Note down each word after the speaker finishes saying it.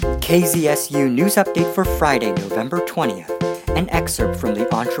KZSU News Update for Friday, November 20th. An excerpt from the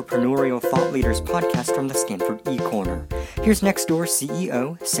Entrepreneurial Thought Leaders podcast from the Stanford eCorner. Here's Nextdoor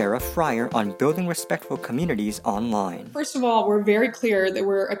CEO Sarah Friar on building respectful communities online. First of all, we're very clear that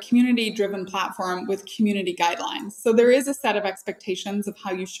we're a community-driven platform with community guidelines. So there is a set of expectations of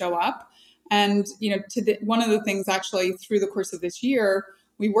how you show up. And one of the things actually through the course of this year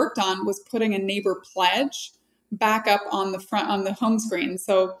we worked on was putting a neighbor pledge back up on the front on the home screen.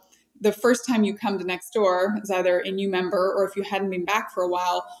 So the first time you come to Nextdoor as either a new member or if you hadn't been back for a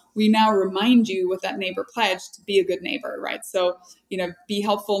while, we now remind you with that neighbor pledge to be a good neighbor, right? So, be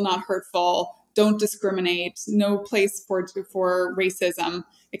helpful, not hurtful, don't discriminate, no place for racism,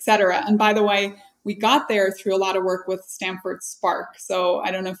 etc. And by the way, we got there through a lot of work with Stanford Spark. So I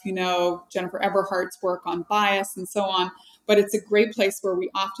don't know if you know Jennifer Eberhardt's work on bias and so on, but it's a great place where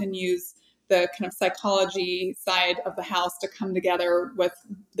we often use the kind of psychology side of the house to come together with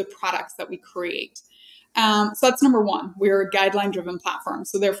the products that we create. So that's number one. We're a guideline-driven platform.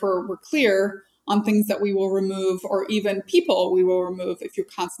 So therefore, we're clear on things that we will remove or even people we will remove if you're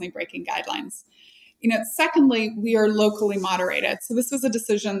constantly breaking guidelines. Secondly, we are locally moderated. So this was a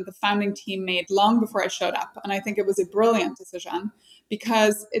decision the founding team made long before I showed up. And I think it was a brilliant decision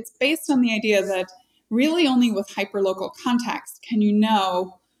because it's based on the idea that really only with hyperlocal context can you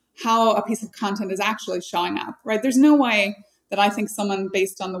know how a piece of content is actually showing up, right? There's no way that I think someone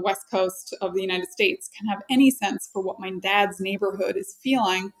based on the West Coast of the United States can have any sense for what my dad's neighborhood is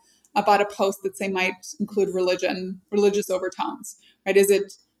feeling about a post that say might include religious overtones, right? Is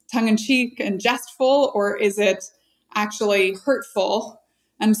it tongue-in-cheek and jestful, or is it actually hurtful?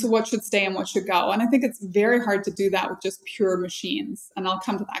 And so what should stay and what should go? And I think it's very hard to do that with just pure machines. And I'll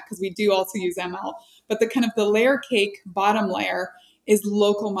come to that because we do also use ML. But the layer cake bottom layer is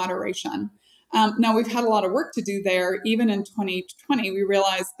local moderation. Now, we've had a lot of work to do there. Even in 2020, we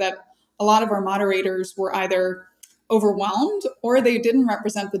realized that a lot of our moderators were either overwhelmed or they didn't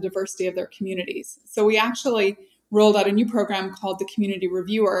represent the diversity of their communities. So we actually rolled out a new program called the Community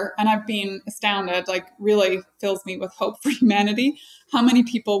Reviewer. And I've been astounded, really fills me with hope for humanity, how many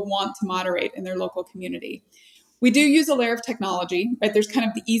people want to moderate in their local community. We do use a layer of technology, right? There's kind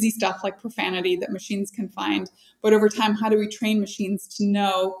of the easy stuff like profanity that machines can find. But over time, how do we train machines to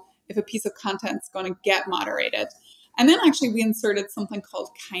know if a piece of content is going to get moderated? And then actually we inserted something called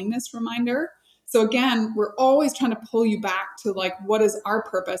kindness reminder. So again, we're always trying to pull you back to what is our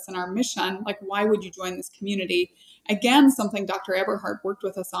purpose and our mission? Why would you join this community? Again, something Dr. Eberhardt worked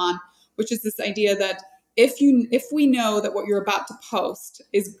with us on, which is this idea that if we know that what you're about to post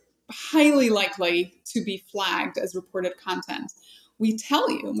is highly likely to be flagged as reported content, we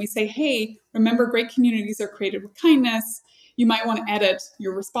tell you and we say, hey, remember, great communities are created with kindness. You might want to edit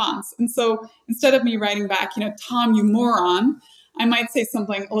your response. And so instead of me writing back, Tom, you moron, I might say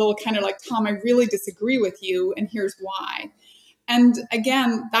something a little kind of like, Tom, I really disagree with you, and here's why. And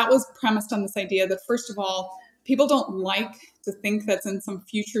again, that was premised on this idea that, first of all, people don't like to think that's in some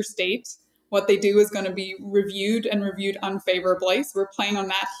future state what they do is going to be reviewed unfavorably. So we're playing on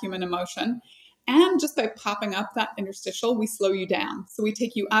that human emotion. And just by popping up that interstitial, we slow you down. So we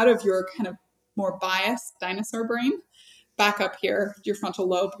take you out of your kind of more biased dinosaur brain, back up here, your frontal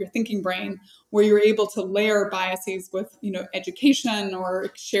lobe, your thinking brain, where you're able to layer biases with, education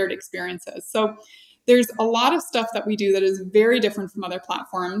or shared experiences. So there's a lot of stuff that we do that is very different from other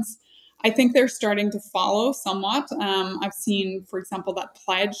platforms. I think they're starting to follow somewhat. I've seen, for example, that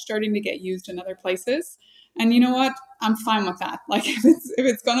pledge starting to get used in other places. And you know what? I'm fine with that. If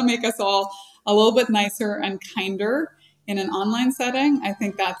it's going to make us all a little bit nicer and kinder in an online setting, I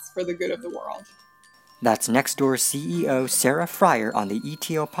think that's for the good of the world. That's Nextdoor CEO Sarah Friar on the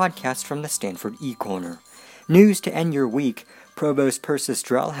ETO podcast from the Stanford eCorner. News to end your week. Provost Persis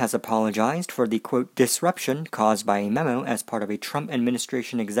Drell has apologized for the, quote, disruption caused by a memo as part of a Trump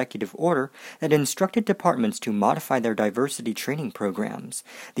administration executive order that instructed departments to modify their diversity training programs.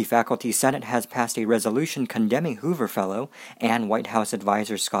 The Faculty Senate has passed a resolution condemning Hoover Fellow and White House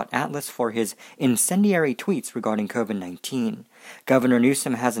advisor Scott Atlas for his incendiary tweets regarding COVID-19. Governor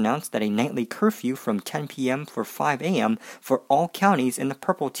Newsom has announced that a nightly curfew from 10 p.m. for 5 a.m. for all counties in the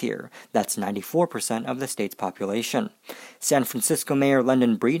purple tier. That's 94% of the state's population. San Francisco Mayor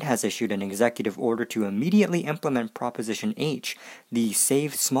London Breed has issued an executive order to immediately implement Proposition H, the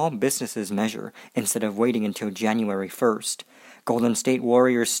Save Small Businesses measure, instead of waiting until January 1st. Golden State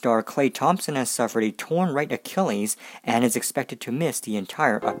Warriors star Klay Thompson has suffered a torn right Achilles and is expected to miss the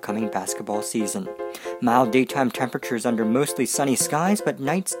entire upcoming basketball season. Mild daytime temperatures under mostly sunny skies, but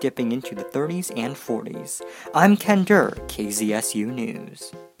nights dipping into the 30s and 40s. I'm Ken Durr, KZSU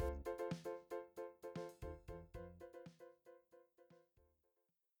News.